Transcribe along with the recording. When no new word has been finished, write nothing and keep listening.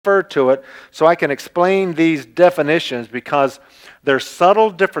refer to it so I can explain these definitions because there's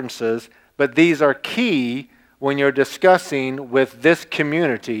subtle differences, but these are key when you're discussing with this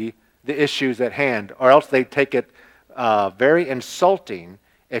community the issues at hand, or else they take it very insulting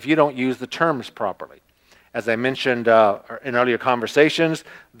if you don't use the terms properly. As I mentioned in earlier conversations,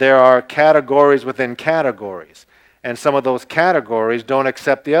 there are categories within categories, and some of those categories don't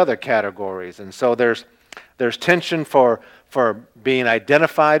accept the other categories, and so there's tension for being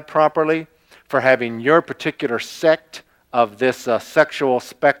identified properly, for having your particular sect of this sexual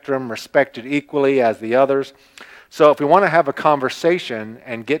spectrum respected equally as the others. So if we want to have a conversation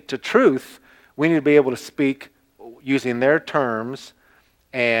and get to truth, we need to be able to speak using their terms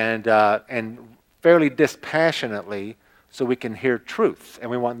and fairly dispassionately so we can hear truth,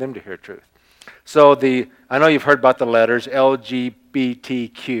 and we want them to hear truth. So I know you've heard about the letters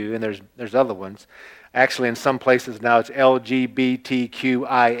LGBTQ, and there's other ones. Actually, in some places now it's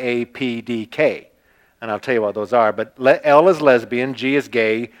LGBTQIAPDK, and I'll tell you what those are. But L is lesbian, G is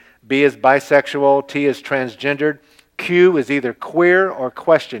gay, B is bisexual, T is transgendered, Q is either queer or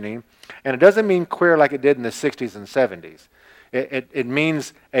questioning, and it doesn't mean queer like it did in the 60s and 70s. It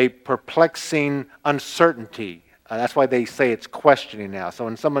means a perplexing uncertainty. That's why they say it's questioning now. So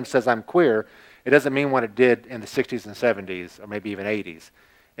when someone says I'm queer, it doesn't mean what it did in the 60s and 70s, or maybe even 80s.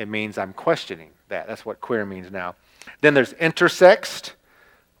 It means I'm questioning that. That's what queer means now. Then there's intersexed,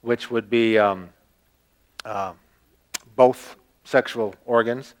 which would be both sexual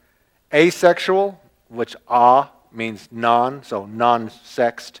organs. Asexual, which means non, so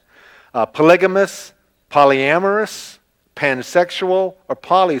non-sexed. Polygamous, polyamorous, pansexual, or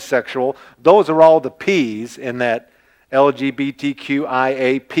polysexual. Those are all the P's in that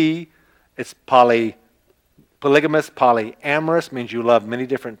LGBTQIAP. It's polygamous, polyamorous, means you love many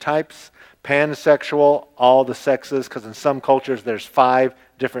different types. Pansexual, all the sexes, because in some cultures there's 5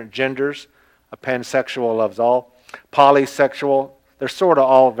 different genders. A pansexual loves all. Polysexual, they're sort of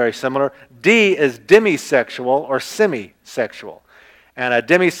all very similar. D is demisexual or semisexual. And a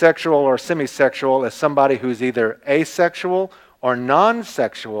demisexual or semisexual is somebody who's either asexual or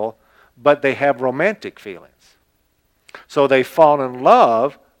non-sexual, but they have romantic feelings. So they fall in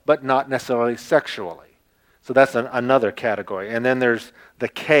love, but not necessarily sexually. So that's another category. And then there's the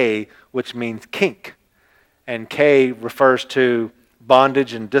K, which means kink. And K refers to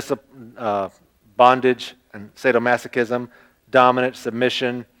bondage and sadomasochism, dominant,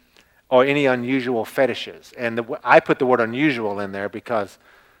 submission, or any unusual fetishes. And I put the word unusual in there because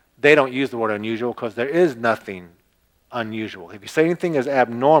they don't use the word unusual because there is nothing unusual. If you say anything is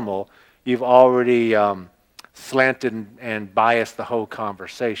abnormal, you've already slanted and biased the whole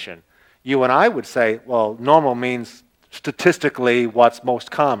conversation. You and I would say, well, normal means statistically what's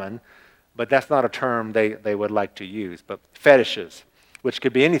most common, but that's not a term they would like to use. But fetishes, which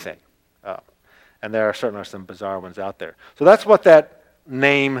could be anything. And there are certainly some bizarre ones out there. So that's what that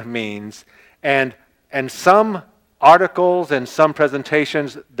name means. And some articles and some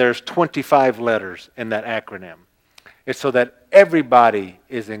presentations, there's 25 letters in that acronym. It's so that everybody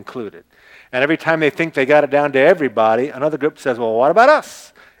is included. And every time they think they got it down to everybody, another group says, well, what about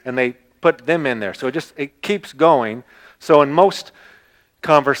us? And they put them in there. So it keeps going. So in most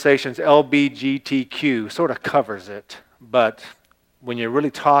conversations, LGBTQ sort of covers it. But when you're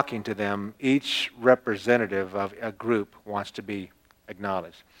really talking to them, each representative of a group wants to be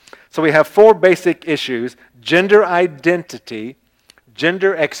acknowledged. So we have 4 basic issues: gender identity,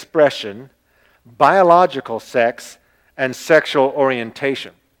 gender expression, biological sex, and sexual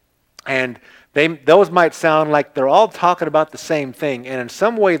orientation. And those might sound like they're all talking about the same thing, and in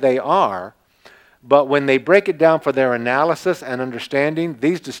some way they are, but when they break it down for their analysis and understanding,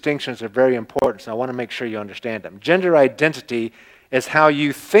 these distinctions are very important, so I want to make sure you understand them. Gender identity is how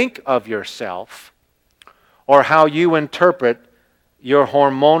you think of yourself or how you interpret your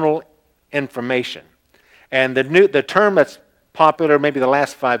hormonal information. And the term that's popular maybe the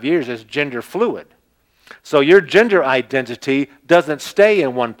last 5 years is gender fluid. So your gender identity doesn't stay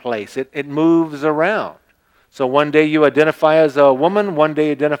in one place. It moves around. So one day you identify as a woman, one day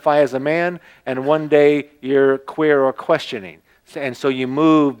you identify as a man, and one day you're queer or questioning. And so you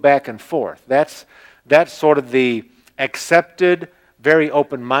move back and forth. That's sort of the accepted, very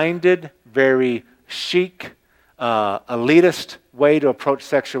open-minded, very chic, elitist way to approach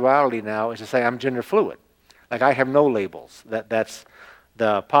sexuality now is to say, I'm gender fluid. Like, I have no labels. That's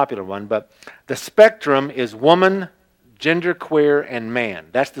the popular one. But the spectrum is woman, genderqueer, and man.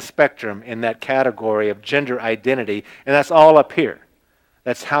 That's the spectrum in that category of gender identity, and that's all up here.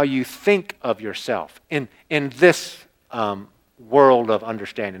 That's how you think of yourself in this world of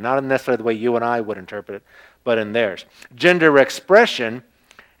understanding. Not necessarily the way you and I would interpret it, but in theirs. Gender expression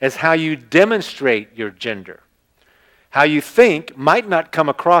is how you demonstrate your gender. How you think might not come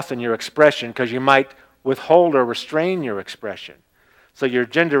across in your expression because you might withhold or restrain your expression. So your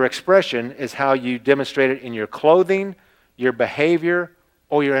gender expression is how you demonstrate it in your clothing, your behavior,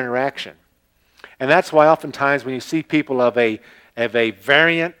 or your interaction. And that's why oftentimes when you see people of a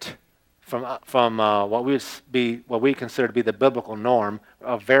variant from what we consider to be the biblical norm,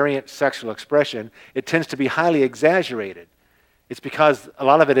 a variant sexual expression, it tends to be highly exaggerated. It's because a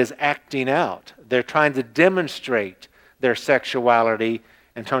lot of it is acting out. They're trying to demonstrate their sexuality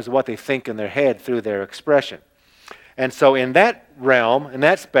in terms of what they think in their head through their expression. And so in that realm, in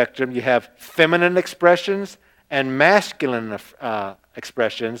that spectrum, you have feminine expressions and masculine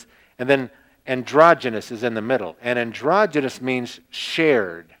expressions, and then androgynous is in the middle. And androgynous means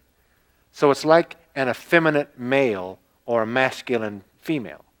shared. So it's like an effeminate male or a masculine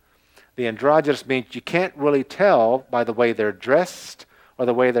female. The androgynous means you can't really tell by the way they're dressed or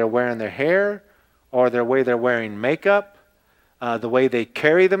the way they're wearing their hair or the way they're wearing makeup, the way they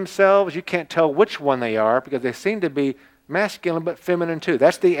carry themselves. You can't tell which one they are because they seem to be masculine but feminine too.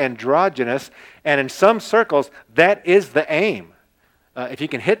 That's the androgynous, and in some circles, that is the aim. If you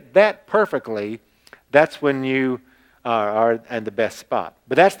can hit that perfectly, that's when you are in the best spot.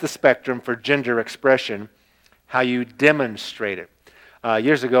 But that's the spectrum for gender expression, how you demonstrate it.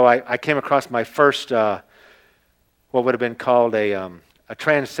 Years ago, I came across my first, what would have been called a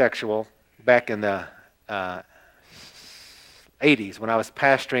transsexual back in the 80s when I was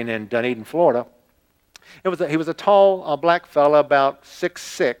pastoring in Dunedin, Florida. He was a tall black fella, about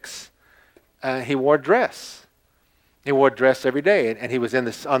 6'6". He wore a dress. He wore a dress every day, and he was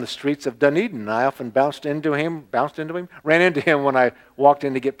on the streets of Dunedin. I often ran into him when I walked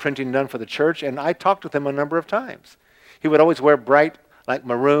in to get printing done for the church, and I talked with him a number of times. He would always wear bright, like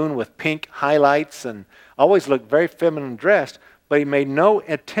maroon with pink highlights, and always looked very feminine dressed, but he made no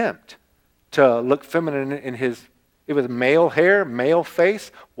attempt to look feminine it was male hair, male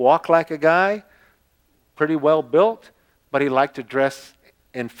face, walk like a guy, pretty well built, but he liked to dress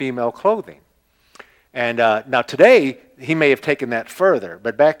in female clothing. And now today, he may have taken that further,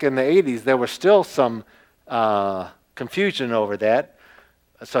 but back in the 80s, there was still some confusion over that.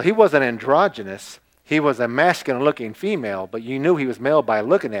 So he wasn't androgynous. He was a masculine-looking female, but you knew he was male by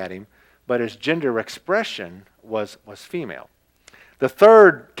looking at him, but his gender expression was female. The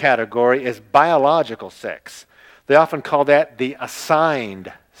third category is biological sex. They often call that the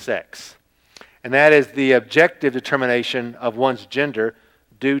assigned sex. And that is the objective determination of one's gender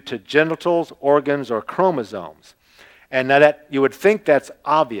due to genitals, organs, or chromosomes. And now that you would think that's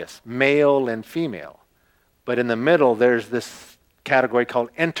obvious, male and female. But in the middle, there's this category called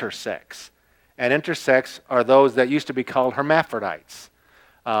intersex. And intersex are those that used to be called hermaphrodites,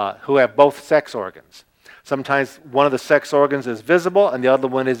 who have both sex organs. Sometimes one of the sex organs is visible and the other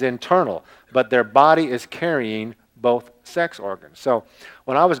one is internal, but their body is carrying both sex organs. So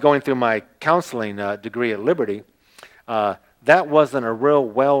when I was going through my counseling degree at Liberty, that wasn't a real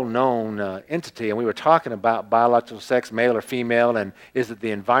well-known entity, and we were talking about biological sex, male or female, and is it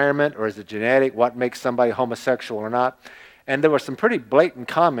the environment or is it genetic, what makes somebody homosexual or not. And there were some pretty blatant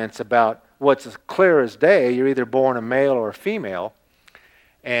comments about what's as clear as day, you're either born a male or a female.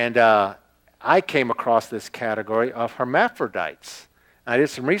 And I came across this category of hermaphrodites. I did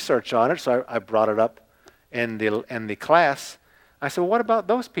some research on it, so I brought it up in the class. I said, well, what about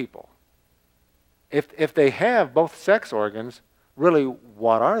those people? If they have both sex organs, really,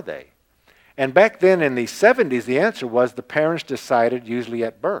 what are they? And back then in the 70s, the answer was the parents decided usually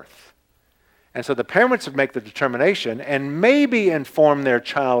at birth. And so the parents would make the determination and maybe inform their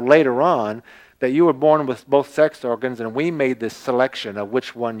child later on that you were born with both sex organs and we made this selection of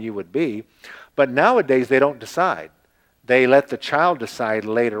which one you would be. But nowadays, they don't decide. They let the child decide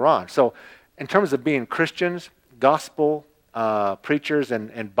later on. So in terms of being Christians, gospel preachers,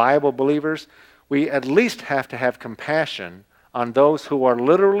 and Bible believers, we at least have to have compassion on those who are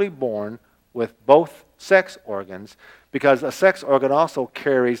literally born with both sex organs, because a sex organ also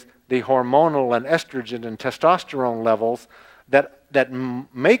carries the hormonal and estrogen and testosterone levels that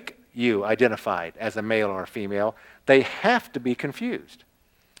make you identified as a male or a female. They have to be confused.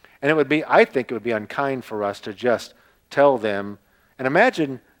 And I think it would be unkind for us to just tell them, and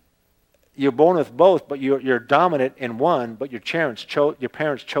imagine you're born with both, but you're dominant in one, but your parents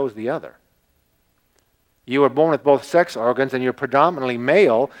chose the other. You were born with both sex organs and you're predominantly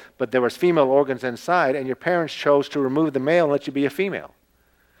male, but there was female organs inside, and your parents chose to remove the male and let you be a female.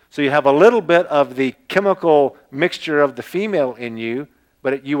 So you have a little bit of the chemical mixture of the female in you,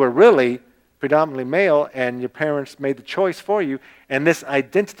 but you were really predominantly male, and your parents made the choice for you, and this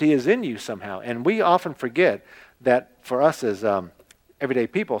identity is in you somehow. And we often forget that for us as everyday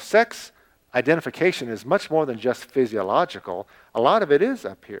people, sex identification is much more than just physiological. A lot of it is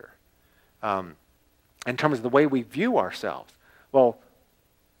up here in terms of the way we view ourselves. Well,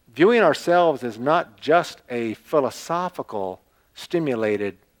 viewing ourselves is not just a philosophical,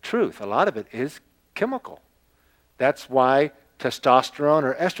 stimulated truth. A lot of it is chemical. That's why testosterone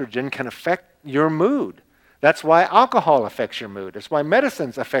or estrogen can affect your mood. That's why alcohol affects your mood. That's why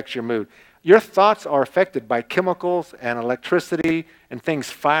medicines affect your mood. Your thoughts are affected by chemicals and electricity and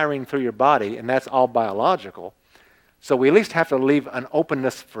things firing through your body, and that's all biological. So we at least have to leave an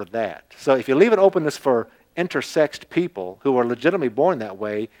openness for that. So if you leave an openness for intersexed people who are legitimately born that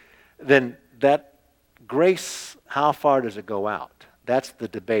way, then that grace, how far does it go out? That's the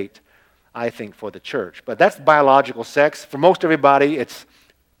debate, I think, for the church. But that's biological sex. For most everybody, it's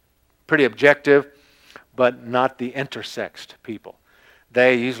pretty objective, but not the intersexed people.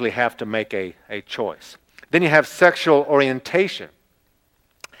 They usually have to make a choice. Then you have sexual orientation.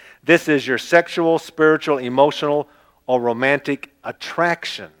 This is your sexual, spiritual, emotional, or romantic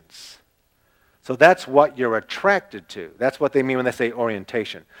attractions. So that's what you're attracted to. That's what they mean when they say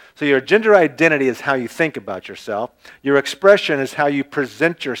orientation. So your gender identity is how you think about yourself. Your expression is how you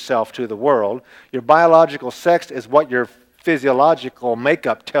present yourself to the world. Your biological sex is what your physiological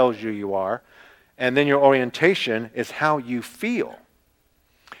makeup tells you are. And then your orientation is how you feel.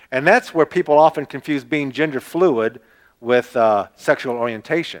 And that's where people often confuse being gender fluid with sexual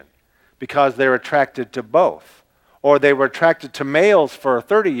orientation, because they're attracted to both. Or they were attracted to males for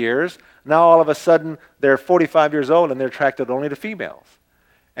 30 years. Now all of a sudden they're 45 years old and they're attracted only to females.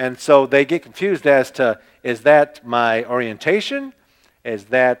 And so they get confused as to, is that my orientation? Is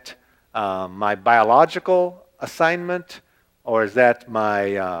that my biological assignment? Or is that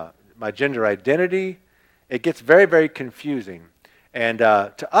my gender identity? It gets very, very confusing. And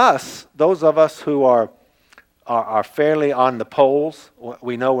to us, those of us who are fairly on the poles,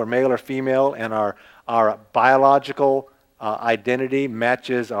 we know we're male or female, and our biological identity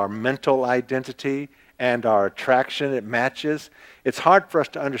matches our mental identity, and our attraction, it matches. It's hard for us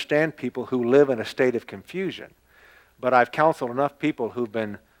to understand people who live in a state of confusion. But I've counseled enough people who've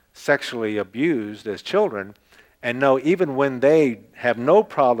been sexually abused as children and know even when they have no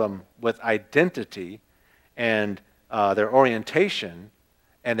problem with identity and their orientation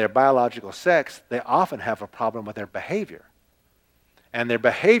and their biological sex, they often have a problem with their behavior. And their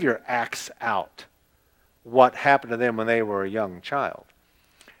behavior acts out what happened to them when they were a young child.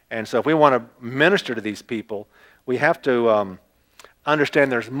 And so if we want to minister to these people, we have to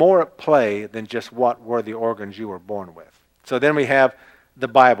understand there's more at play than just what were the organs you were born with. So then we have the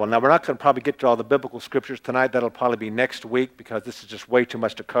Bible. Now, we're not going to probably get to all the biblical scriptures tonight. That'll probably be next week because this is just way too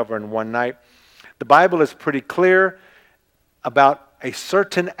much to cover in one night. The Bible is pretty clear about a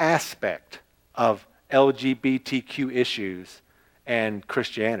certain aspect of LGBTQ issues and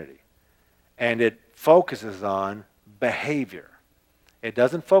Christianity. And it focuses on behavior. It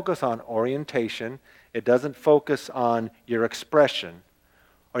doesn't focus on orientation. It doesn't focus on your expression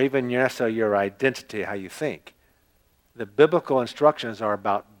or even necessarily your identity, how you think. The biblical instructions are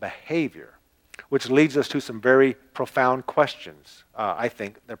about behavior, which leads us to some very profound questions. I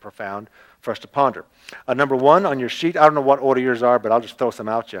think they're profound for us to ponder. Number one on your sheet, I don't know what order yours are, but I'll just throw some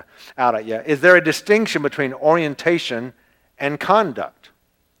out at you. Is there a distinction between orientation and conduct?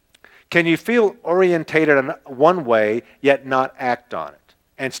 Can you feel orientated in one way, yet not act on it,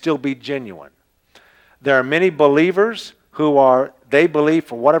 and still be genuine? There are many believers who they believe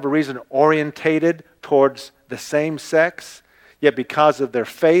for whatever reason, orientated towards the same sex, yet because of their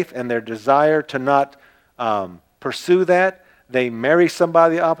faith and their desire to not pursue that, they marry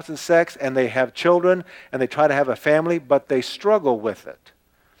somebody of the opposite sex and they have children and they try to have a family, but they struggle with it.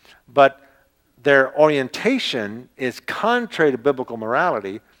 But their orientation is contrary to biblical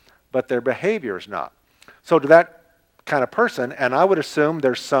morality, but their behavior is not. So to that kind of person, and I would assume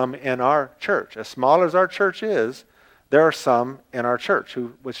there's some in our church. As small as our church is, there are some in our church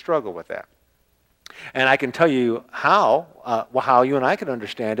who would struggle with that. And I can tell you how you and I can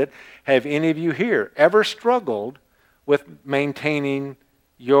understand it. Have any of you here ever struggled with maintaining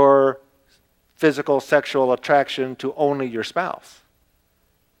your physical sexual attraction to only your spouse?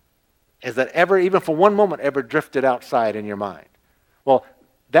 Is that ever, even for one moment, ever drifted outside in your mind? Well,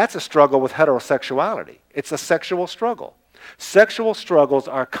 that's a struggle with heterosexuality. It's a sexual struggle. Sexual struggles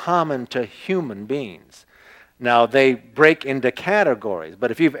are common to human beings. Now, they break into categories, but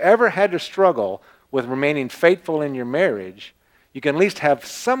if you've ever had to struggle with remaining faithful in your marriage, you can at least have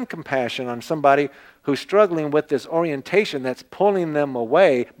some compassion on somebody who's struggling with this orientation that's pulling them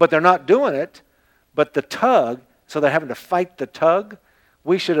away, but they're not doing it, but the tug, so they're having to fight the tug.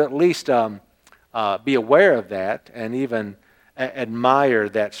 We should at least be aware of that and even admire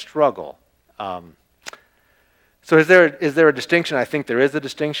that struggle. So is there a distinction? I think there is a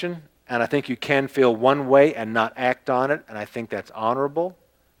distinction, and I think you can feel one way and not act on it, and I think that's honorable.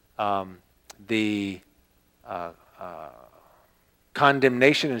 The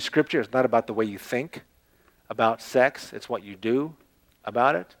condemnation in Scripture is not about the way you think about sex. It's what you do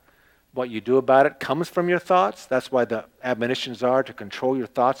about it. What you do about it comes from your thoughts. That's why the admonitions are to control your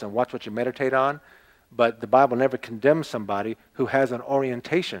thoughts and watch what you meditate on. But the Bible never condemns somebody who has an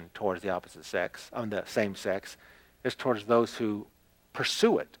orientation towards the opposite sex, on the same sex. It's towards those who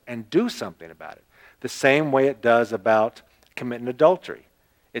pursue it and do something about it. The same way it does about committing adultery.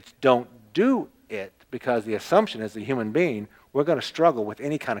 It's don't do it, because the assumption as a human being, we're going to struggle with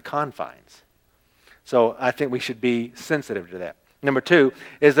any kind of confines. So I think we should be sensitive to that. Number two,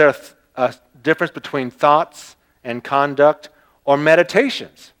 is there a difference between thoughts and conduct or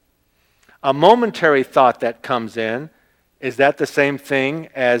meditations? A momentary thought that comes in, is that the same thing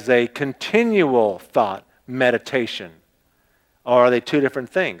as a continual thought meditation? Or are they two different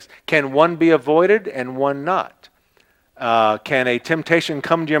things? Can one be avoided and one not? Can a temptation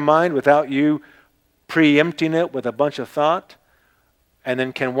come to your mind without you preempting it with a bunch of thought? And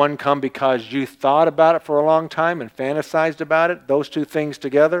then can one come because you thought about it for a long time and fantasized about it? Those two things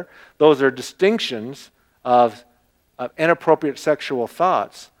together, those are distinctions of inappropriate sexual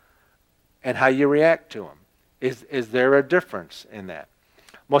thoughts and how you react to them. Is there a difference in that?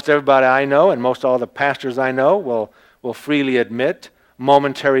 Most everybody I know and most all the pastors I know will freely admit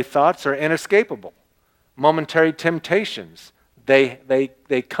momentary thoughts are inescapable. Momentary temptations, they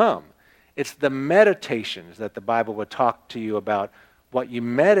come. It's the meditations that the Bible would talk to you about, what you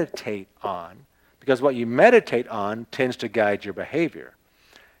meditate on, because what you meditate on tends to guide your behavior.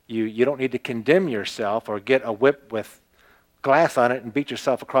 You don't need to condemn yourself or get a whip with glass on it and beat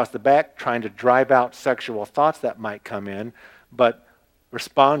yourself across the back trying to drive out sexual thoughts that might come in, but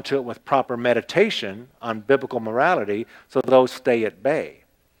respond to it with proper meditation on biblical morality so those stay at bay.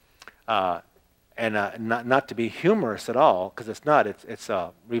 And not to be humorous at all, because it's not. It's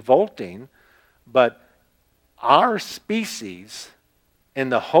revolting, but our species, in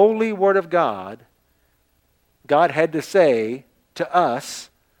the holy Word of God, God had to say to us,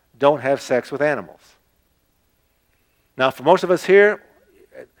 don't have sex with animals. Now, for most of us here,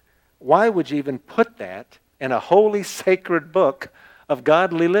 why would you even put that in a holy, sacred book of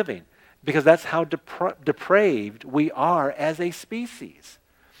godly living? Because that's how depraved we are as a species.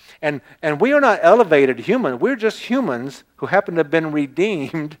 And we are not elevated humans. We're just humans who happen to have been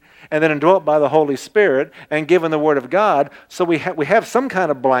redeemed and then indwelt by the Holy Spirit and given the Word of God. So we have some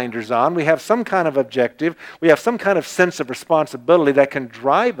kind of blinders on. We have some kind of objective. We have some kind of sense of responsibility that can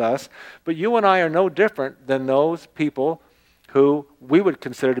drive us. But you and I are no different than those people who we would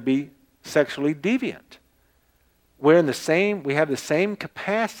consider to be sexually deviant. We have the same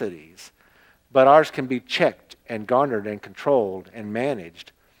capacities, but ours can be checked and garnered and controlled and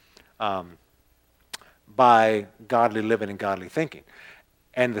managed by godly living and godly thinking.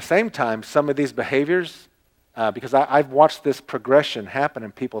 And at the same time, some of these behaviors, because I've watched this progression happen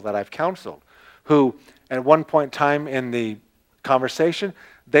in people that I've counseled, who at one point in time in the conversation,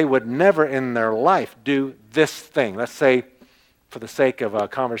 they would never in their life do this thing. Let's say, for the sake of a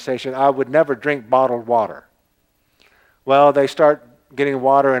conversation, I would never drink bottled water. Well, they start getting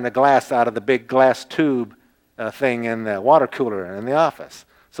water in a glass out of the big glass tube thing in the water cooler in the office.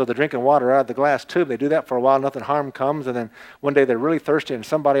 So they're drinking water out of the glass tube. They do that for a while, nothing harm comes, and then one day they're really thirsty and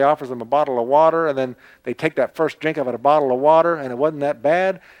somebody offers them a bottle of water, and then they take that first drink of a bottle of water, and it wasn't that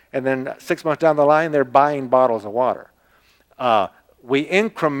bad, and then 6 months down the line, they're buying bottles of water. We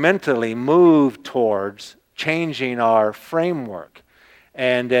incrementally move towards changing our framework.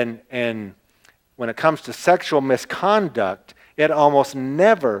 And when it comes to sexual misconduct, it almost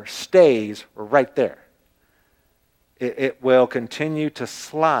never stays right there. It will continue to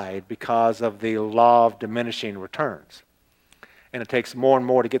slide because of the law of diminishing returns. And it takes more and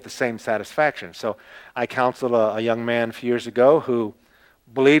more to get the same satisfaction. So I counseled a young man a few years ago who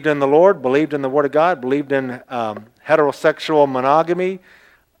believed in the Lord, believed in the Word of God, believed in heterosexual monogamy.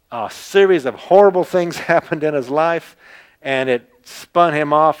 A series of horrible things happened in his life, and it spun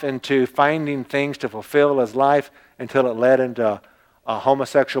him off into finding things to fulfill his life until it led into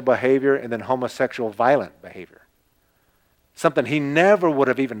homosexual behavior and then homosexual violent behavior. Something he never would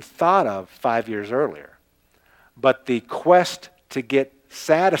have even thought of 5 years earlier. But the quest to get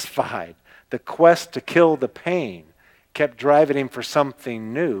satisfied, the quest to kill the pain, kept driving him for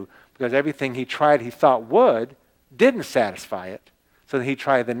something new, because everything he tried he thought would didn't satisfy it, so he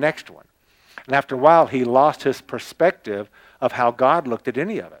tried the next one. And after a while, he lost his perspective of how God looked at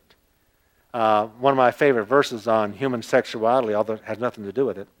any of it. One of my favorite verses on human sexuality, although it has nothing to do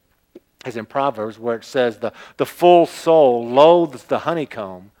with it, is in Proverbs where it says, the full soul loathes the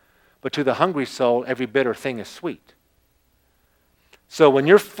honeycomb, but to the hungry soul every bitter thing is sweet. So when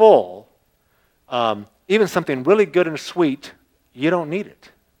you're full, even something really good and sweet, you don't need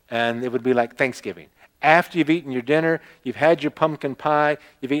it. And it would be like Thanksgiving. After you've eaten your dinner, you've had your pumpkin pie,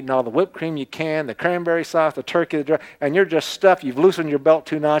 you've eaten all the whipped cream you can, the cranberry sauce, the turkey, and you're just stuffed, you've loosened your belt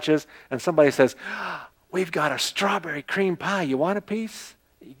 2 notches, and somebody says, we've got a strawberry cream pie, you want a piece?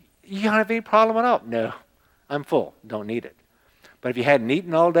 You don't have any problem at all. No, I'm full, don't need it. But if you hadn't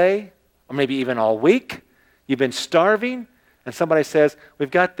eaten all day, or maybe even all week, you've been starving, and somebody says, we've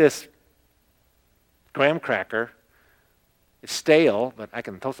got this graham cracker, it's stale, but I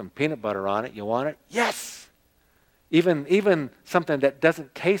can throw some peanut butter on it. You want it? Yes! Even something that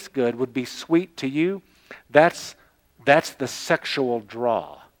doesn't taste good would be sweet to you. That's the sexual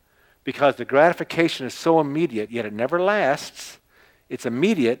draw. Because the gratification is so immediate, yet it never lasts. It's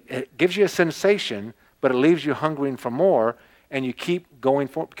immediate. It gives you a sensation, but it leaves you hungering for more, and you keep going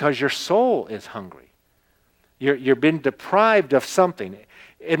for it because your soul is hungry. You're being deprived of something.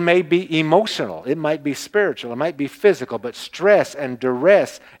 It may be emotional, it might be spiritual, it might be physical, but stress and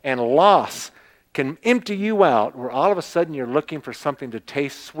duress and loss can empty you out where all of a sudden you're looking for something to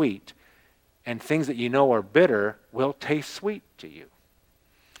taste sweet, and things that you know are bitter will taste sweet to you.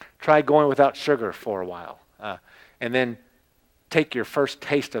 Try going without sugar for a while, and then take your first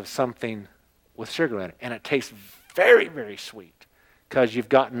taste of something with sugar in it, and it tastes very, very sweet because you've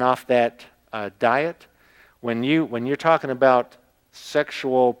gotten off that diet. When you're talking about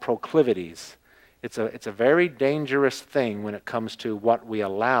sexual proclivities, it's a very dangerous thing when it comes to what we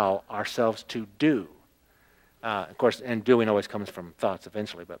allow ourselves to do. Of course, and doing always comes from thoughts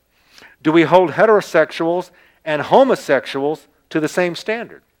eventually. But do we hold heterosexuals and homosexuals to the same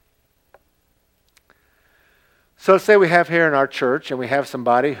standard? So let's say we have here in our church, and we have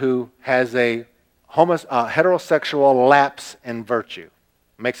somebody who has a heterosexual lapse in virtue,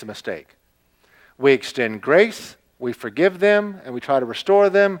 makes a mistake. We extend grace, we forgive them, and we try to restore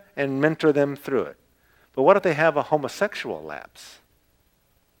them and mentor them through it. But what if they have a homosexual lapse?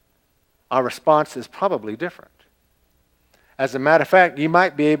 Our response is probably different. As a matter of fact, you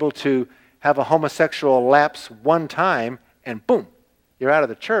might be able to have a homosexual lapse one time, and boom, you're out of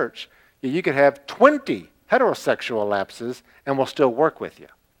the church. You could have 20 heterosexual lapses, and we'll still work with you.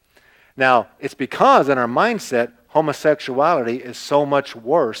 Now, it's because in our mindset, homosexuality is so much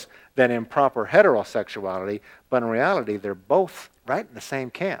worse than improper heterosexuality, but in reality, they're both right in the same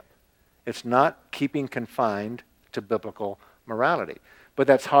camp. It's not keeping confined to biblical morality. But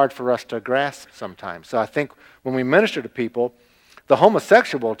that's hard for us to grasp sometimes. So I think when we minister to people, the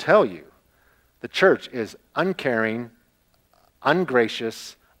homosexual will tell you the church is uncaring,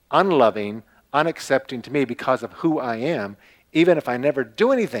 ungracious, unloving, unaccepting to me because of who I am, even if I never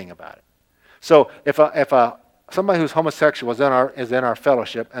do anything about it. So if somebody who's homosexual is in our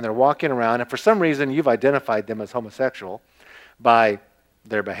fellowship, and they're walking around, and for some reason you've identified them as homosexual by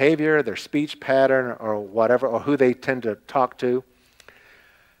their behavior, their speech pattern, or whatever, or who they tend to talk to,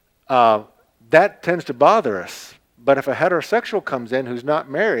 that tends to bother us. But if a heterosexual comes in who's not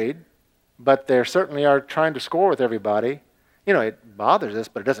married, but they certainly are trying to score with everybody, it bothers us,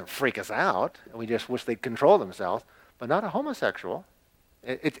 but it doesn't freak us out. We just wish they'd control themselves. But not a homosexual.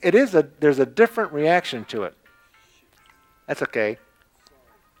 There's a different reaction to it. That's okay.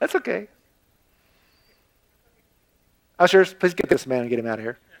 That's okay. Ushers, please get this man and get him out of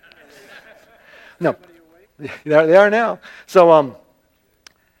here. No, they are now. So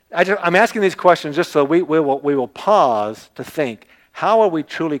I'm asking these questions just so we will pause to think, how are we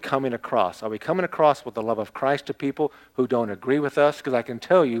truly coming across? Are we coming across with the love of Christ to people who don't agree with us? Because I can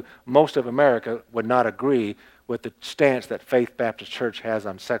tell you, most of America would not agree with the stance that Faith Baptist Church has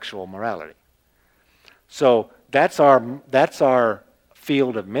on sexual morality. So that's our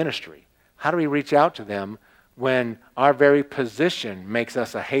field of ministry. How do we reach out to them when our very position makes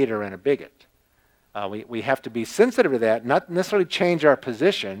us a hater and a bigot? We have to be sensitive to that, not necessarily change our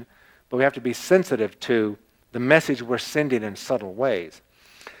position, but we have to be sensitive to the message we're sending in subtle ways.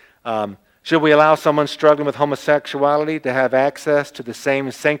 Should we allow someone struggling with homosexuality to have access to the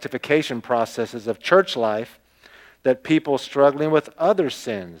same sanctification processes of church life that people struggling with other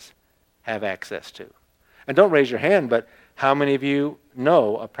sins have access to? And don't raise your hand, but how many of you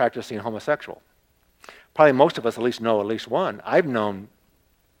know a practicing homosexual? Probably most of us at least know at least one. I've known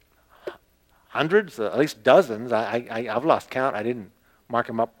hundreds, at least dozens. I've lost count. I didn't mark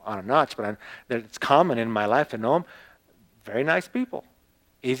them up on a notch, but it's common in my life to know them. Very nice people.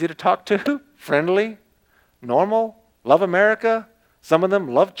 Easy to talk to, friendly, normal, love America, Some of them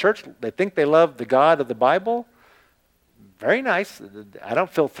love church. They think they love the God of the Bible. Very nice. I don't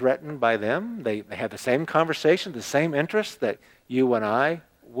feel threatened by them. They have the same conversation, the same interests that you and I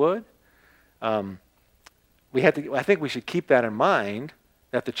would. I think we should keep that in mind,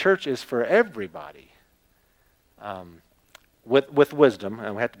 that the church is for everybody, with wisdom,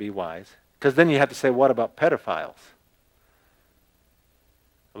 and we have to be wise. Because then you have to say, what about pedophiles?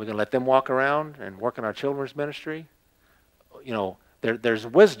 Are we going to let them walk around and work in our children's ministry? You know, there's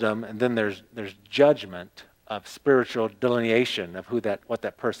wisdom, and then there's judgment of spiritual delineation of what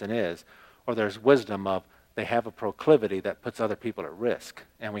that person is, or there's wisdom of they have a proclivity that puts other people at risk,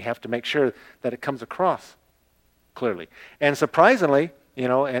 and we have to make sure that it comes across clearly. And surprisingly, you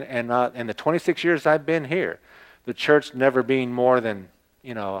know, and in the 26 years I've been here, the church never being more than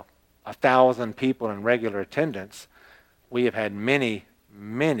 1,000 people in regular attendance, we have had many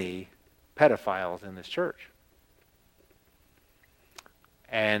pedophiles in this church.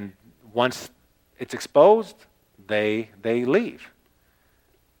 And once it's exposed, they leave.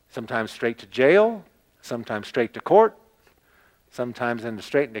 Sometimes straight to jail, sometimes straight to court, sometimes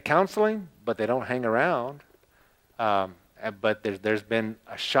straight into counseling, but they don't hang around. But there's been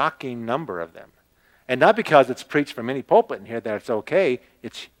a shocking number of them. And not because it's preached from any pulpit in here that it's okay,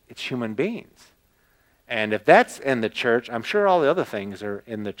 it's human beings. And if that's in the church, I'm sure all the other things are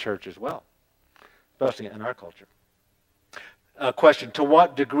in the church as well, especially in our culture. Question, to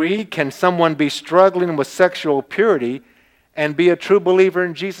what degree can someone be struggling with sexual purity and be a true believer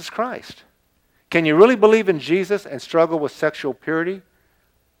in Jesus Christ? Can you really believe in Jesus and struggle with sexual purity?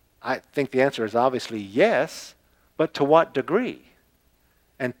 I think the answer is obviously yes, but to what degree?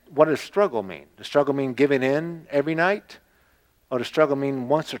 And what does struggle mean? Does struggle mean giving in every night? Or does struggle mean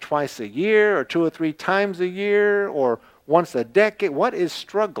once or twice a year, or 2 or 3 times a year, or once a decade? What is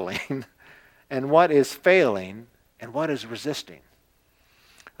struggling, and what is failing, and what is resisting?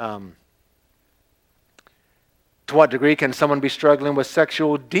 To what degree can someone be struggling with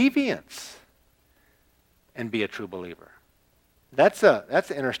sexual deviance and be a true believer? That's an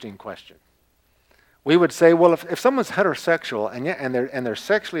interesting question. We would say, well, if someone's heterosexual and they're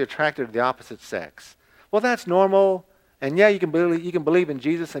sexually attracted to the opposite sex, well, that's normal, and yeah, you can believe in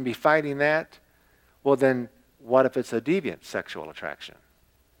Jesus and be fighting that. Well, then, what if it's a deviant sexual attraction?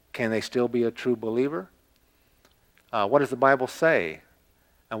 Can they still be a true believer? What does the Bible say?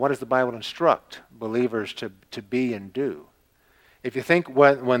 And what does the Bible instruct believers to be and do? If you think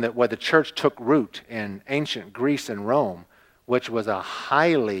when the church took root in ancient Greece and Rome, which was a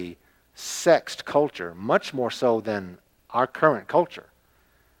highly sexed culture, much more so than our current culture.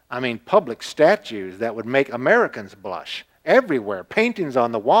 I mean, public statues that would make Americans blush everywhere, paintings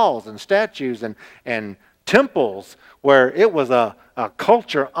on the walls and statues and temples where it was a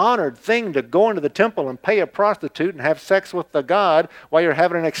culture-honored thing to go into the temple and pay a prostitute and have sex with the god while you're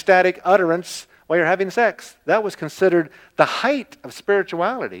having an ecstatic utterance while you're having sex. That was considered the height of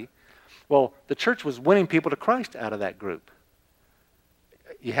spirituality. Well, the church was winning people to Christ out of that group.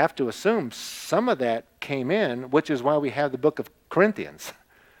 You have to assume some of that came in, which is why we have the book of Corinthians.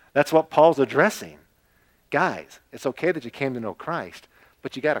 That's what Paul's addressing. Guys, it's okay that you came to know Christ,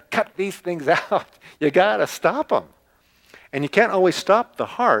 but you got to cut these things out. You got to stop them. And you can't always stop the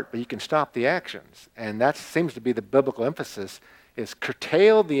heart, but you can stop the actions. And that seems to be the biblical emphasis, is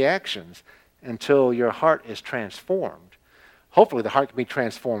curtail the actions until your heart is transformed. Hopefully the heart can be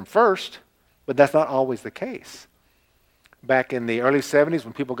transformed first, but that's not always the case. Back in the early 70s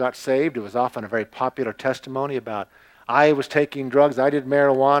when people got saved, it was often a very popular testimony about, I was taking drugs, I did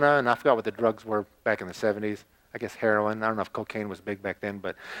marijuana, and I forgot what the drugs were back in the 70s. I guess heroin. I don't know if cocaine was big back then,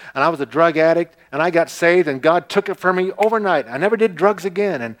 and I was a drug addict, and I got saved, and God took it from me overnight. I never did drugs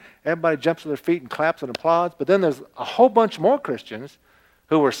again, and everybody jumps to their feet and claps and applauds. But then there's a whole bunch more Christians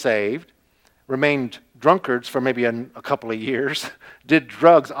who were saved, remained drunkards for maybe a couple of years, did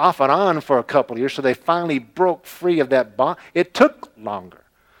drugs off and on for a couple of years, so they finally broke free of that bond. It took longer.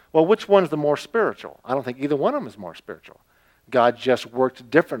 Well, which one's the more spiritual? I don't think either one of them is more spiritual. God just worked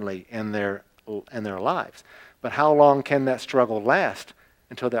differently in their lives. But how long can that struggle last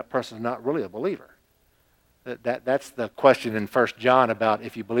until that person's not really a believer? That's the question in 1 John about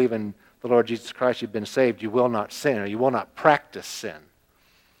if you believe in the Lord Jesus Christ, you've been saved, you will not sin, or you will not practice sin.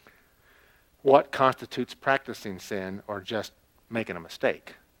 What constitutes practicing sin or just making a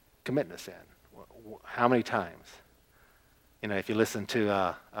mistake, committing a sin? How many times? You know, if you listen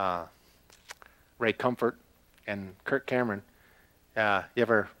to Ray Comfort and Kirk Cameron, have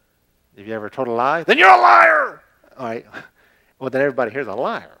you ever told a lie? Then you're a liar! All right. Well, then everybody here's a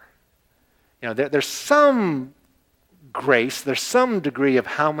liar. You know, there's some grace, there's some degree of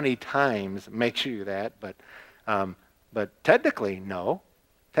how many times makes you that, but But technically, no.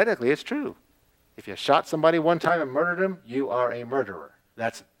 Technically, it's true. If you shot somebody one time and murdered him, you are a murderer.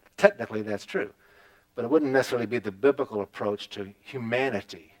 Technically, that's true. But it wouldn't necessarily be the biblical approach to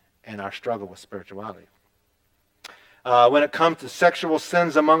humanity and our struggle with spirituality. When it comes to sexual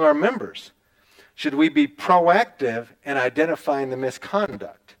sins among our members, should we be proactive in identifying the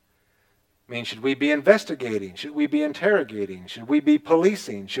misconduct? I mean, should we be investigating? Should we be interrogating? Should we be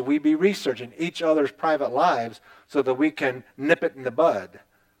policing? Should we be researching each other's private lives so that we can nip it in the bud,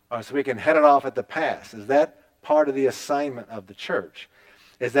 or so we can head it off at the pass? Is that part of the assignment of the church?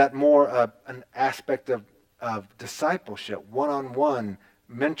 Is that more an aspect of discipleship, one-on-one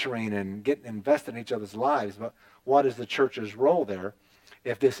mentoring and getting invested in each other's lives? But what is the church's role there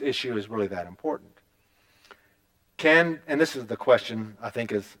if this issue is really that important? And this is the question I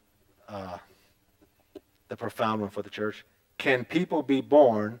think is the profound one for the church, can people be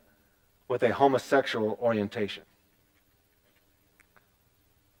born with a homosexual orientation?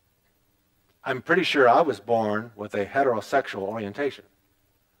 I'm pretty sure I was born with a heterosexual orientation.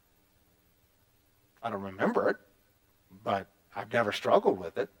 I don't remember it, but I've never struggled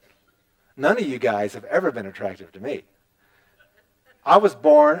with it. None of you guys have ever been attractive to me. I was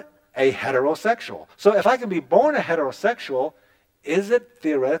born a heterosexual. So if I can be born a heterosexual, is it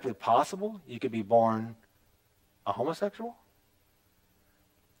theoretically possible you could be born a homosexual?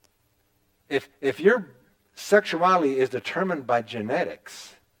 If your sexuality is determined by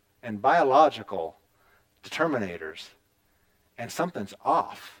genetics and biological determinators, and something's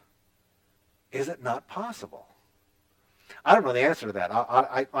off, is it not possible? I don't know the answer to that.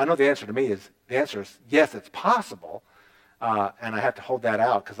 I know the answer to me is, the answer is yes, it's possible, and I have to hold that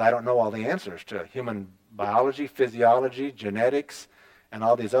out because I don't know all the answers to human biology, physiology, genetics, and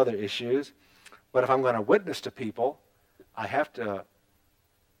all these other issues. But if I'm going to witness to people, I have to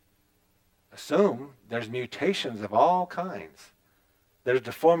assume there's mutations of all kinds. There's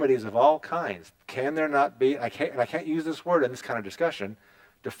deformities of all kinds. Can there not be, I can't use this word in this kind of discussion,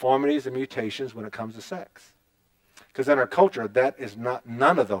 deformities and mutations when it comes to sex? Because in our culture, that is not,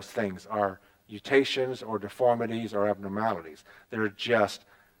 none of those things are mutations or deformities or abnormalities. They're just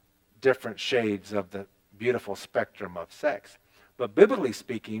different shades of the beautiful spectrum of sex. But biblically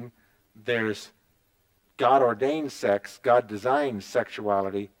speaking, there's God-ordained sex, God-designed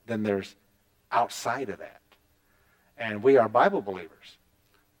sexuality, then there's outside of that. And we are Bible believers.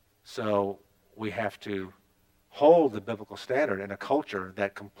 So we have to hold the biblical standard in a culture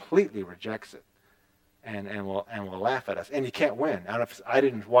that completely rejects it and will laugh at us. And you can't win. I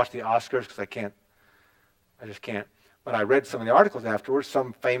didn't watch the Oscars because I just can't. But I read some of the articles afterwards.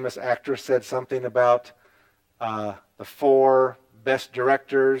 Some famous actor said something about the 4 best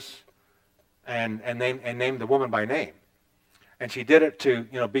directors and named the woman by name. And she did it to,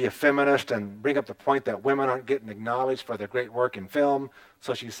 be a feminist and bring up the point that women aren't getting acknowledged for their great work in film.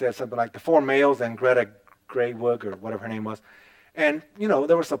 So she said something like the 4 males and Greta Gerwig or whatever her name was. And,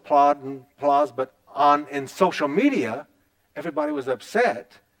 there was applause, but in social media, everybody was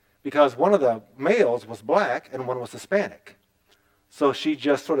upset because one of the males was black and one was Hispanic. So she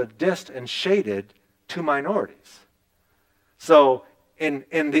just sort of dissed and shaded 2 minorities. So in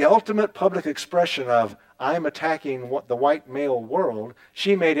the ultimate public expression of I'm attacking the white male world,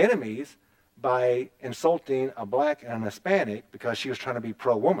 she made enemies by insulting a black and a Hispanic because she was trying to be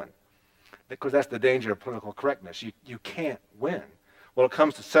pro-woman. Because that's the danger of political correctness. You can't win. When it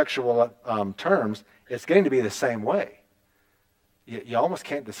comes to sexual terms, it's going to be the same way. You almost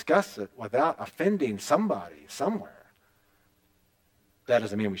can't discuss it without offending somebody somewhere. That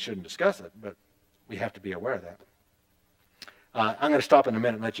doesn't mean we shouldn't discuss it, but we have to be aware of that. I'm going to stop in a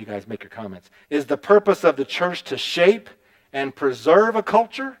minute and let you guys make your comments. Is the purpose of the church to shape and preserve a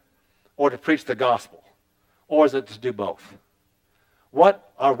culture or to preach the gospel? Or is it to do both?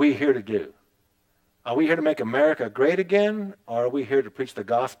 What are we here to do? Are we here to make America great again, or are we here to preach the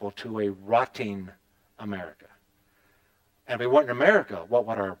gospel to a rotting America? And if we weren't in America, what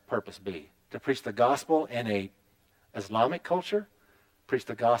would our purpose be? To preach the gospel in a Islamic culture? Preach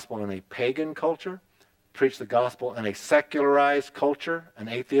the gospel in a pagan culture? Preach the gospel in a secularized culture, an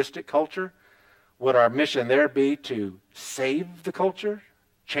atheistic culture? Would our mission there be to save the culture,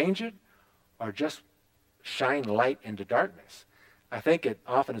 change it, or just shine light into darkness? I think it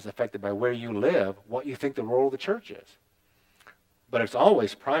often is affected by where you live, what you think the role of the church is. But it's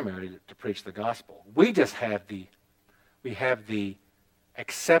always primary to preach the gospel. We have the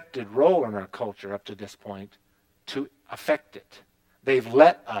accepted role in our culture up to this point to affect it. They've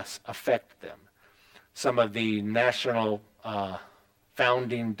let us affect them. Some of the national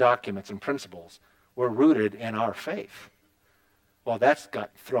founding documents and principles were rooted in our faith. Well, that's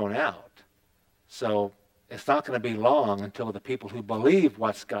got thrown out. So it's not going to be long until the people who believe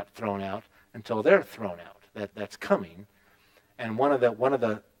what's got thrown out, until they're thrown out. That's coming. And one of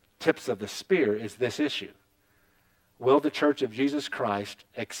the tips of the spear is this issue. Will the Church of Jesus Christ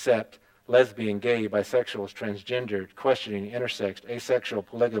accept lesbian, gay, bisexuals, transgendered, questioning, intersex, asexual,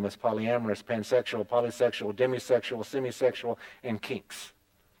 polygamous, polyamorous, pansexual, polysexual, demisexual, semisexual, and kinks?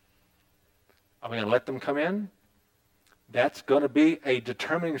 Are we going to let them come in? That's going to be a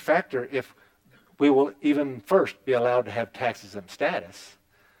determining factor if we will even first be allowed to have tax-exempt status,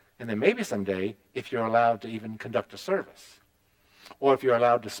 and then maybe someday if you're allowed to even conduct a service, or if you're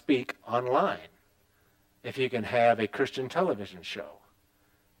allowed to speak online, if you can have a Christian television show.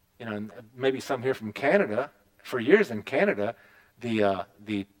 You know, maybe some here from Canada. For years in Canada,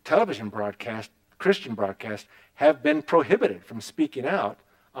 the television broadcast, Christian broadcasts, have been prohibited from speaking out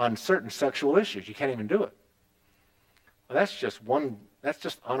on certain sexual issues. You can't even do it. Well, that's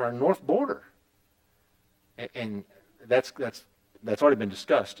just on our north border. And that's already been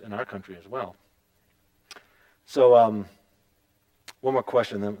discussed in our country as well. So one more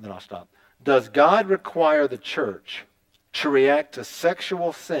question, then I'll stop. Does God require the church to react to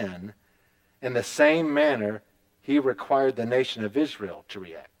sexual sin in the same manner he required the nation of Israel to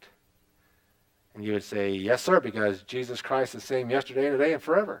react? And you would say, yes, sir, because Jesus Christ is the same yesterday, today, and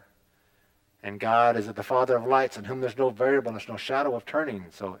forever. And God is the Father of lights, in whom there's no variableness, no shadow of turning.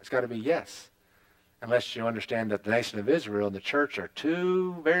 So it's got to be yes. Unless you understand that the nation of Israel and the church are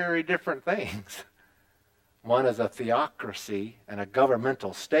two very different things. One is a theocracy and a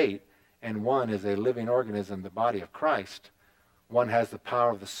governmental state, and one is a living organism, the body of Christ. One has the power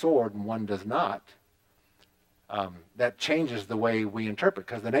of the sword, and one does not. That changes the way we interpret,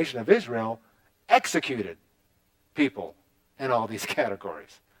 because the nation of Israel executed people in all these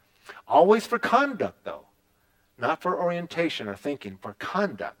categories. Always for conduct, though. Not for orientation or thinking, for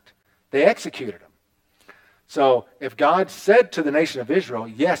conduct. They executed them. So if God said to the nation of Israel,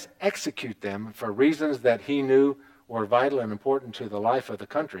 yes, execute them for reasons that he knew were vital and important to the life of the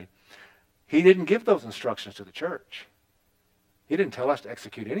country, he didn't give those instructions to the church. He didn't tell us to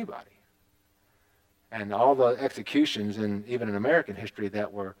execute anybody. And all the executions, even in American history,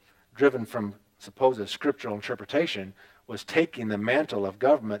 that were driven from supposed scriptural interpretation was taking the mantle of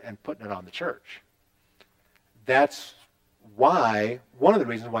government and putting it on the church. That's why, one of the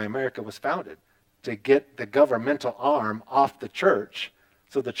reasons why America was founded, to get the governmental arm off the church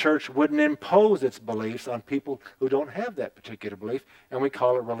so the church wouldn't impose its beliefs on people who don't have that particular belief, and we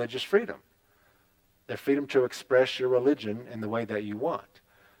call it religious freedom. The freedom to express your religion in the way that you want.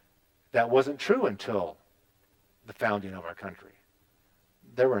 That wasn't true until the founding of our country.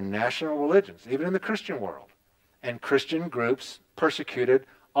 There were national religions, even in the Christian world, and Christian groups persecuted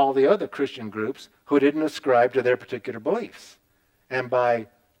all the other Christian groups who didn't ascribe to their particular beliefs. And by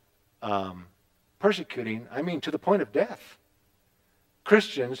persecuting, I mean to the point of death.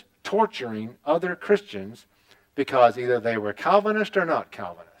 Christians torturing other Christians because either they were Calvinist or not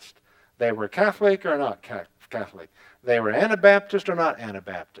Calvinist. They were Catholic or not Catholic. They were Anabaptist or not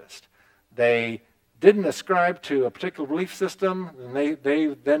Anabaptist. They didn't ascribe to a particular belief system, and they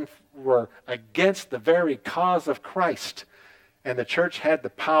then were against the very cause of Christ. And the church had the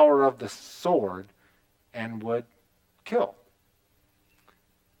power of the sword and would kill.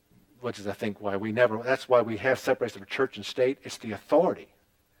 Which is, I think, that's why we have separation of church and state. It's the authority.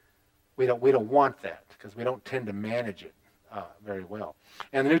 We don't want that because we don't tend to manage it very well.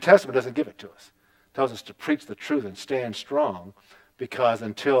 And the New Testament doesn't give it to us. It tells us to preach the truth and stand strong, because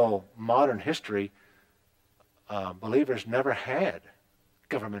until modern history, believers never had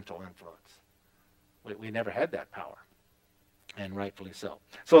governmental influence. We never had that power, and rightfully so.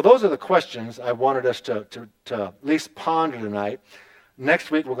 So those are the questions I wanted us to at least ponder tonight.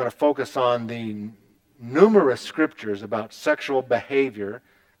 Next week, we're going to focus on the numerous scriptures about sexual behavior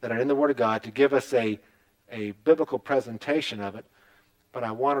that are in the Word of God to give us a biblical presentation of it. But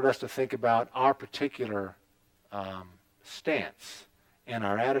I wanted us to think about our particular stance and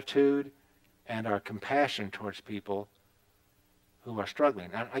our attitude and our compassion towards people who are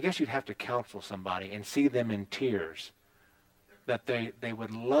struggling. I guess you'd have to counsel somebody and see them in tears that they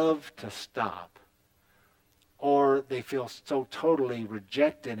would love to stop, or they feel so totally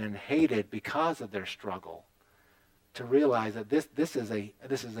rejected and hated because of their struggle, to realize that this is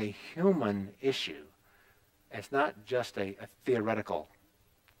a human issue. It's not just a theoretical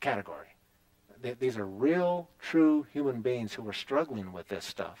category. These are real, true human beings who are struggling with this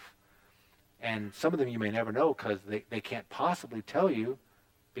stuff. And some of them you may never know because they can't possibly tell you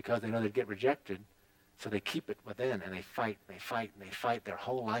because they know they'd get rejected. So they keep it within, and they fight, and they fight, and they fight their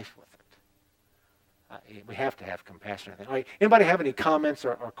whole life with it. We have to have compassion, I think. All right, anybody have any comments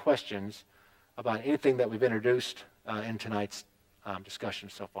or questions about anything that we've introduced in tonight's discussion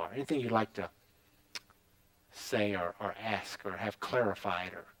so far? Anything you'd like to say or ask or have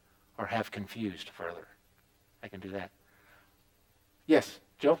clarified or have confused further? I can do that. Yes,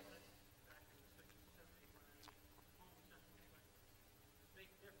 Joe?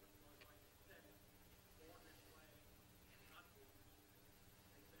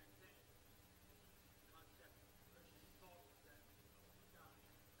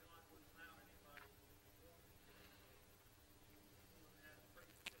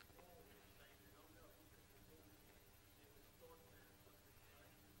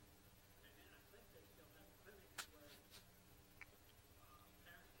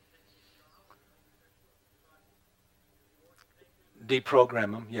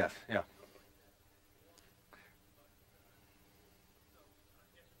 Deprogram them, yes, yeah.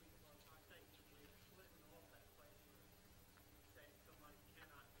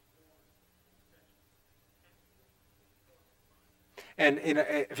 And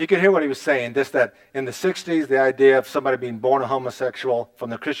if you could hear what he was saying, this that in the 60s, the idea of somebody being born a homosexual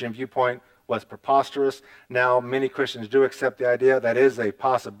from the Christian viewpoint was preposterous. Now many Christians do accept the idea that is a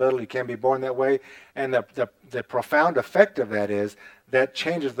possibility, can be born that way. And the profound effect of that is that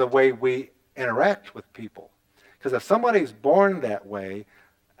changes the way we interact with people. Because if somebody's born that way,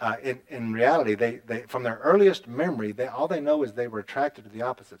 in reality, they from their earliest memory, all they know is they were attracted to the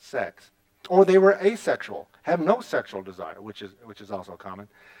opposite sex. Or they were asexual, have no sexual desire, which is also common.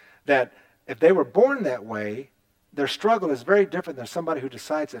 That if they were born that way, their struggle is very different than somebody who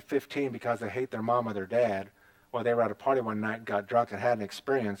decides at 15 because they hate their mom or their dad, or they were at a party one night and got drunk and had an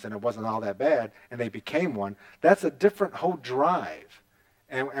experience and it wasn't all that bad and they became one. That's a different whole drive.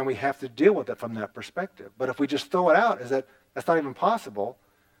 And we have to deal with it from that perspective. But if we just throw it out as that's not even possible,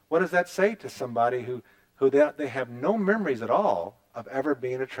 what does that say to somebody who they have no memories at all of ever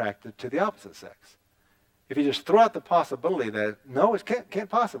being attracted to the opposite sex? If you just throw out the possibility that, no, it can't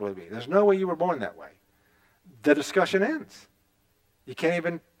possibly be. There's no way you were born that way. The discussion ends. You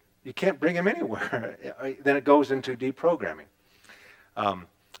can't bring him anywhere. Then it goes into deprogramming.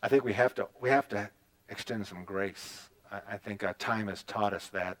 I think we have to extend some grace. I think time has taught us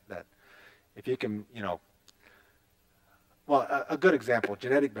that if you can, well, a good example,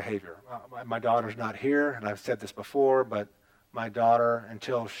 genetic behavior. My daughter's not here, and I've said this before, but my daughter,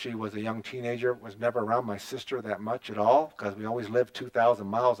 until she was a young teenager, was never around my sister that much at all because we always lived 2,000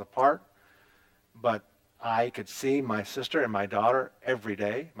 miles apart. But I could see my sister and my daughter every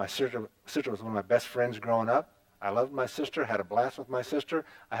day. My sister was one of my best friends growing up. I loved my sister, had a blast with my sister.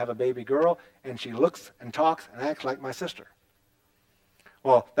 I have a baby girl, and she looks and talks and acts like my sister.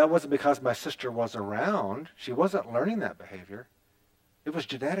 Well, that wasn't because my sister was around. She wasn't learning that behavior. It was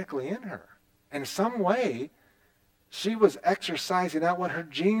genetically in her. In some way, she was exercising out what her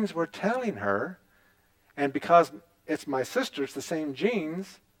genes were telling her. And because it's my sister, it's the same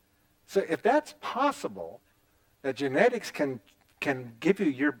genes. So if that's possible, that genetics can give you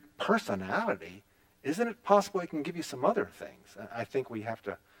your personality, isn't it possible it can give you some other things? I think we have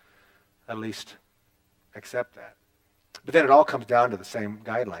to at least accept that. But then it all comes down to the same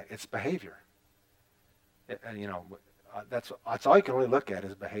guideline. It's behavior. That's all you can really look at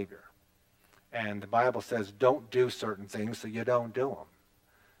is behavior. And the Bible says, don't do certain things, so you don't do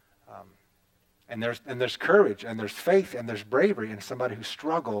them. And there's courage, and there's faith, and there's bravery in somebody who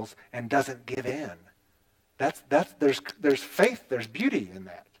struggles and doesn't give in. There's faith, there's beauty in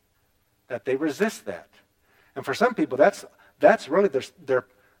that they resist that. And for some people, that's really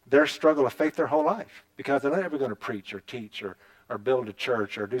their struggle of faith their whole life, because they're not ever going to preach or teach or build a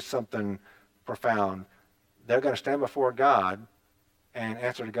church or do something profound. They're going to stand before God and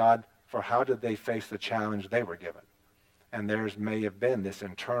answer to God for how did they face the challenge they were given. And theirs may have been this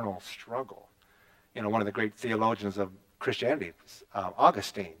internal struggle. One of the great theologians of Christianity,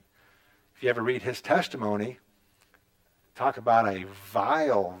 Augustine, if you ever read his testimony, talk about a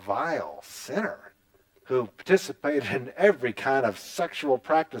vile, vile sinner who participated in every kind of sexual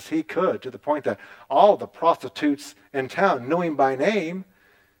practice he could, to the point that all the prostitutes in town knew him by name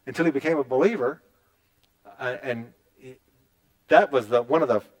until he became a believer. And that was one of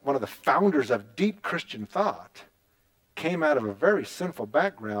the founders of deep Christian thought. Came out of a very sinful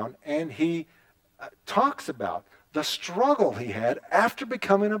background, and he talks about the struggle he had after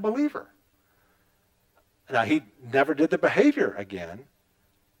becoming a believer. Now, he never did the behavior again,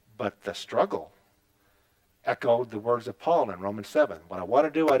 but the struggle echoed the words of Paul in Romans 7. What I want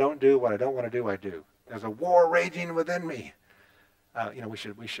to do, I don't do. What I don't want to do, I do. There's a war raging within me.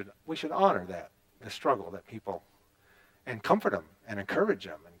 We should honor that, the struggle that people, and comfort them and encourage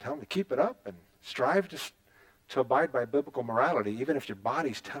them and tell them to keep it up and strive to abide by biblical morality, even if your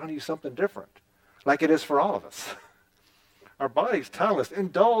body's telling you something different. like it is for all of us. Our bodies tell us,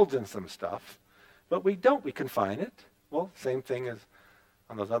 indulge in some stuff, but we don't. We confine it. Well, same thing as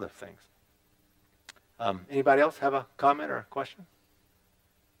on those other things. Anybody else have a comment or a question?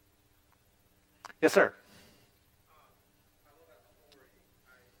 Yes, sir.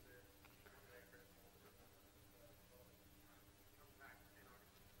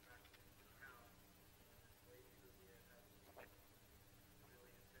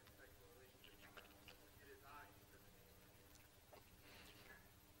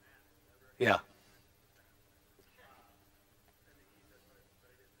 Yeah.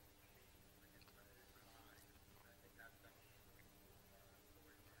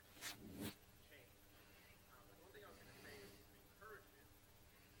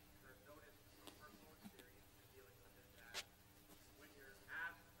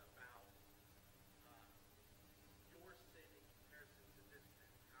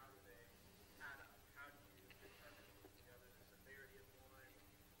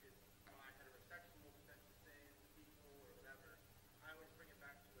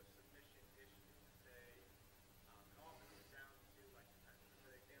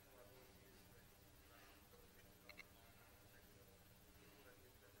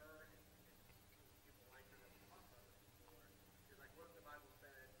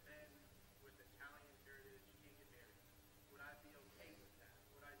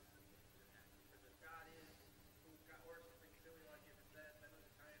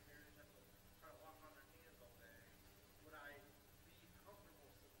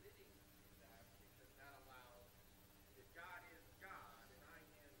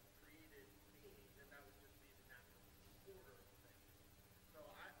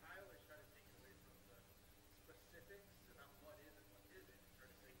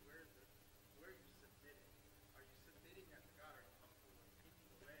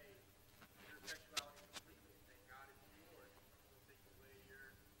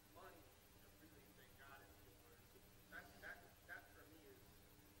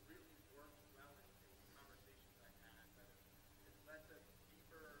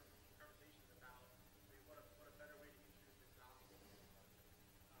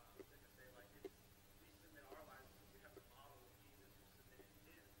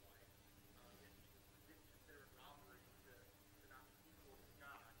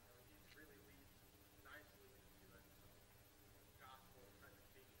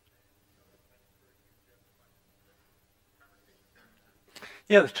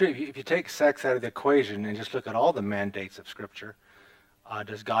 Yeah, that's true. If you take sex out of the equation and just look at all the mandates of Scripture,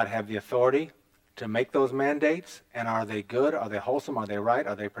 does God have the authority to make those mandates? And are they good? Are they wholesome? Are they right?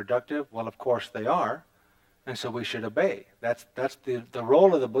 Are they productive? Well, of course they are. And so we should obey. That's the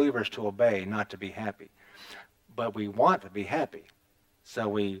role of the believer is to obey, not to be happy. But we want to be happy. So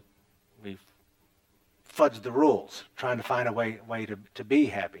we fudge the rules, trying to find a way to be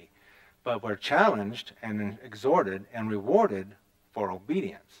happy. But we're challenged and exhorted and rewarded for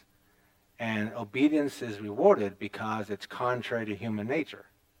obedience. And obedience is rewarded because it's contrary to human nature.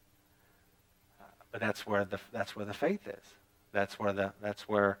 But that's where the faith is. That's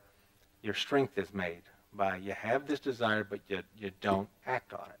where your strength is made. By you have this desire, but you don't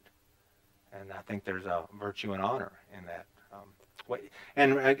act on it. And I think there's a virtue and honor in that.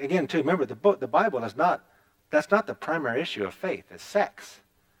 And again, too, remember the Bible is that's not the primary issue of faith. It's sex.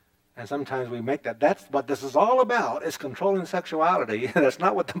 And sometimes we make that's what this is all about, is controlling sexuality. That's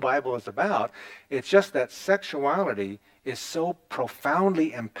not what the Bible is about. It's just that sexuality is so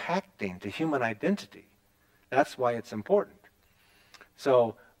profoundly impacting to human identity. That's why it's important.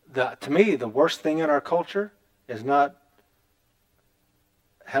 So to me, the worst thing in our culture is not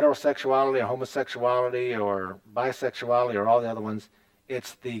heterosexuality or homosexuality or bisexuality or all the other ones.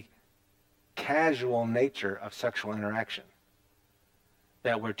 It's the casual nature of sexual interaction.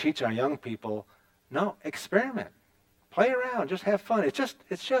 That we're teaching our young people, no, experiment. Play around, just have fun. It's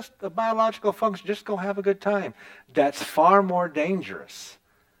just a biological function. Just go have a good time. That's far more dangerous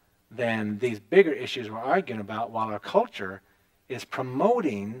than these bigger issues we're arguing about, while our culture is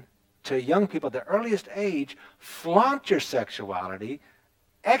promoting to young people at the earliest age, flaunt your sexuality,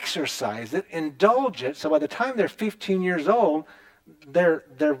 exercise it, indulge it, so by the time they're 15 years old, their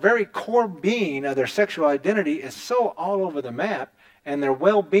very core being of their sexual identity is so all over the map, and their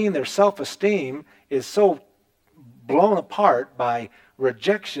well-being, their self-esteem is so blown apart by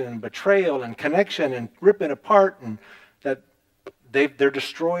rejection and betrayal and connection and ripping apart, and that they're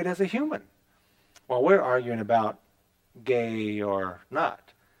destroyed as a human. Well, we're arguing about gay or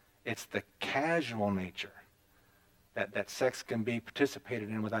not. It's the casual nature that sex can be participated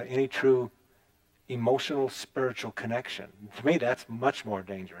in without any true emotional, spiritual connection. To me, that's much more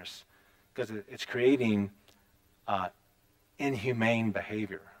dangerous because it's creating inhumane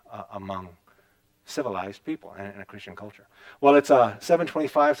behavior among civilized people in a Christian culture. Well, it's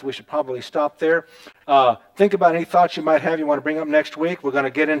 7:25, so we should probably stop there. Think about any thoughts you might have you want to bring up next week. We're going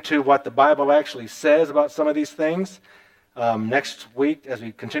to get into what the Bible actually says about some of these things next week as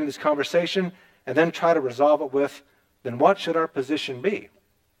we continue this conversation, and then try to resolve it with, then what should our position be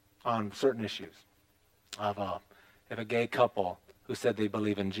on certain issues? If a gay couple who said they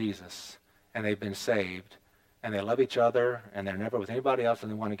believe in Jesus and they've been saved and they love each other and they're never with anybody else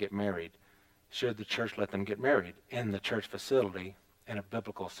and they want to get married, should the church let them get married in the church facility in a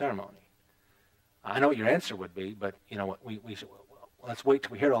biblical ceremony? I know what your answer would be, but you know what, let's wait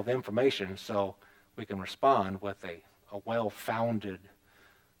till we hear all the information so we can respond with a well-founded,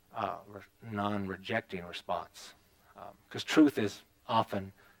 non-rejecting response. Because truth is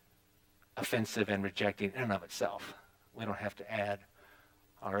often offensive and rejecting in and of itself. We don't have to add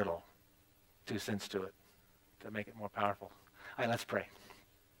our little 2 cents to it to make it more powerful. All right, let's pray.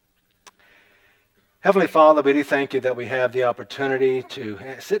 Heavenly Father, we do thank you that we have the opportunity to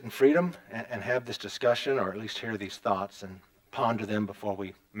sit in freedom and have this discussion, or at least hear these thoughts and ponder them before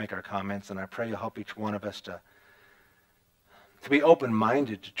we make our comments. And I pray you help each one of us to be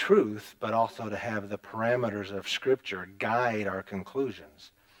open-minded to truth, but also to have the parameters of Scripture guide our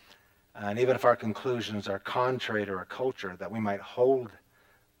conclusions. And even if our conclusions are contrary to our culture, that we might hold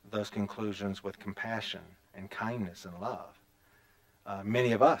those conclusions with compassion and kindness and love.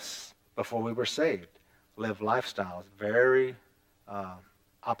 Many of us, before we were saved, lived lifestyles very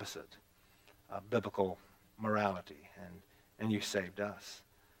opposite biblical morality, and you saved us.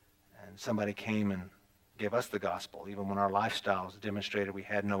 And somebody came and gave us the gospel, even when our lifestyles demonstrated we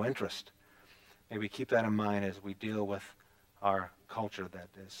had no interest. May we keep that in mind as we deal with our culture that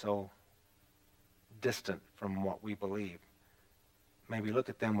is so distant from what we believe. May we look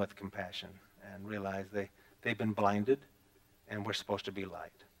at them with compassion and realize they've been blinded, and we're supposed to be light.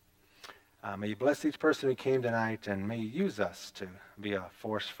 May you bless each person who came tonight, and may you use us to be a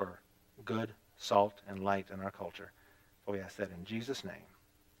force for good, salt, and light in our culture. For we ask that in Jesus' name.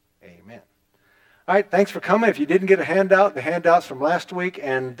 Amen. All right, thanks for coming. If you didn't get a handout, the handouts from last week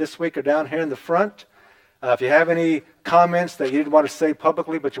and this week are down here in the front. If you have any comments that you didn't want to say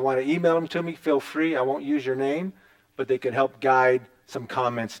publicly, but you want to email them to me, feel free. I won't use your name, but they can help guide some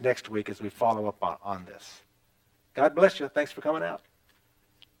comments next week as we follow up on this. God bless you. Thanks for coming out.